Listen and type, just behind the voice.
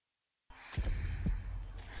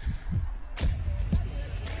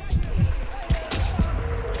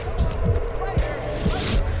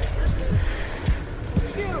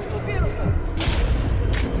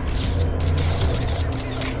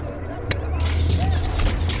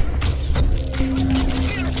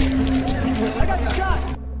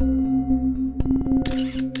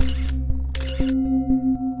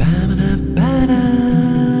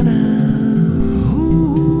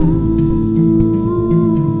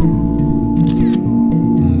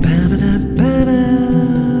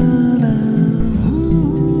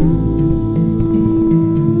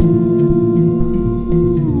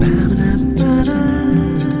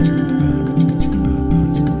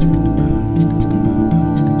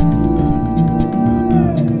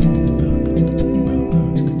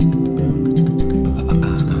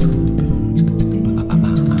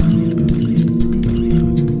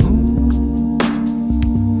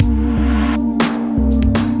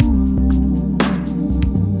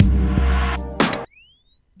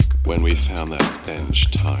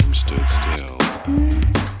bench, time stood still.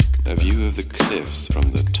 A view of the cliffs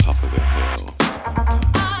from the top of a hill.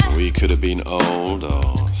 We could have been old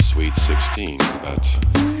or sweet 16, but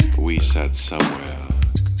we sat somewhere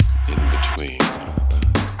in between.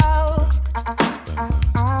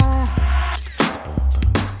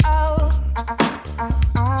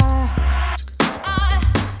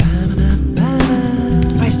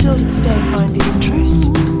 I still to this day find the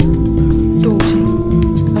interest daunting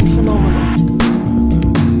and phenomenal.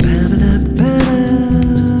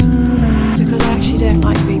 Because I actually don't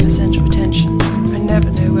like being the centre of attention. I never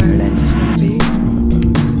know where it ends is going to be.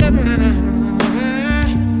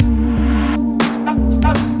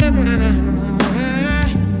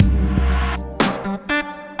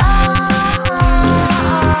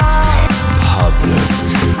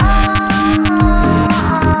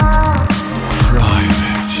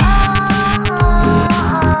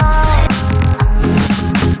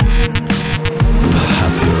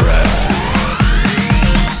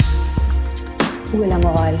 Où est la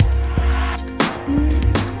morale?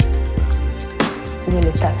 Où est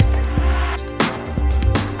le tact?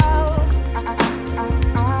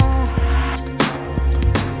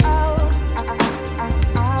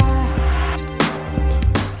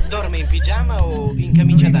 Dorme in pigiama o in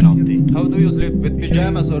camicia da notte? How do you sleep, with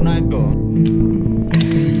pajamas or night gown?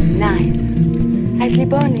 9. I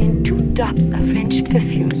sleep only in 2 drops of French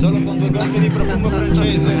perfume. Solo con 2 gocce di profumo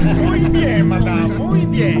francese. Muy bien, madame, muy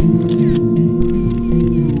bien.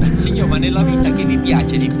 Signor, ma nella vita che vi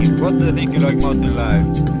piace di più? What do you think you like most in life?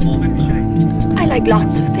 I like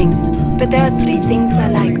lots of things, but there are 3 things I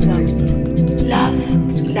like most. Love,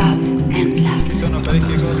 love, and love. Ci sono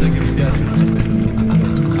parecchie cose che mi piacciono.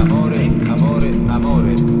 Amore, amore,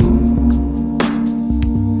 amore.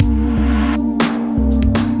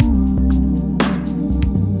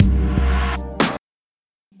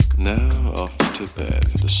 Now off to bed,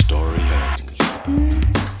 the story ends.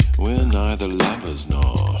 We're neither lovers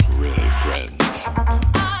nor really friends.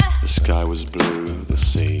 The sky was blue, the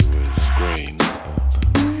sea was green,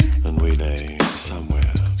 and we lay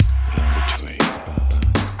somewhere in between.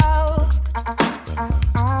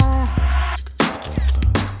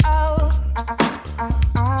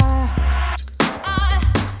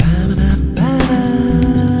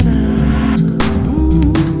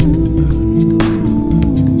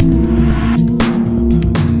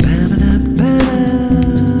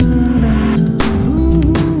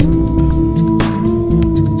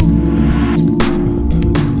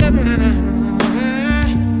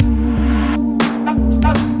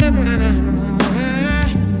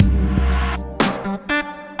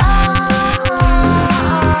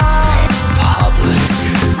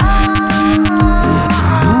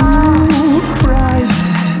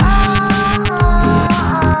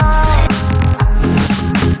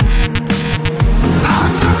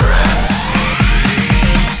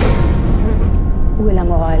 Où est la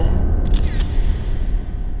morale?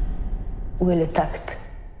 Où est le tact?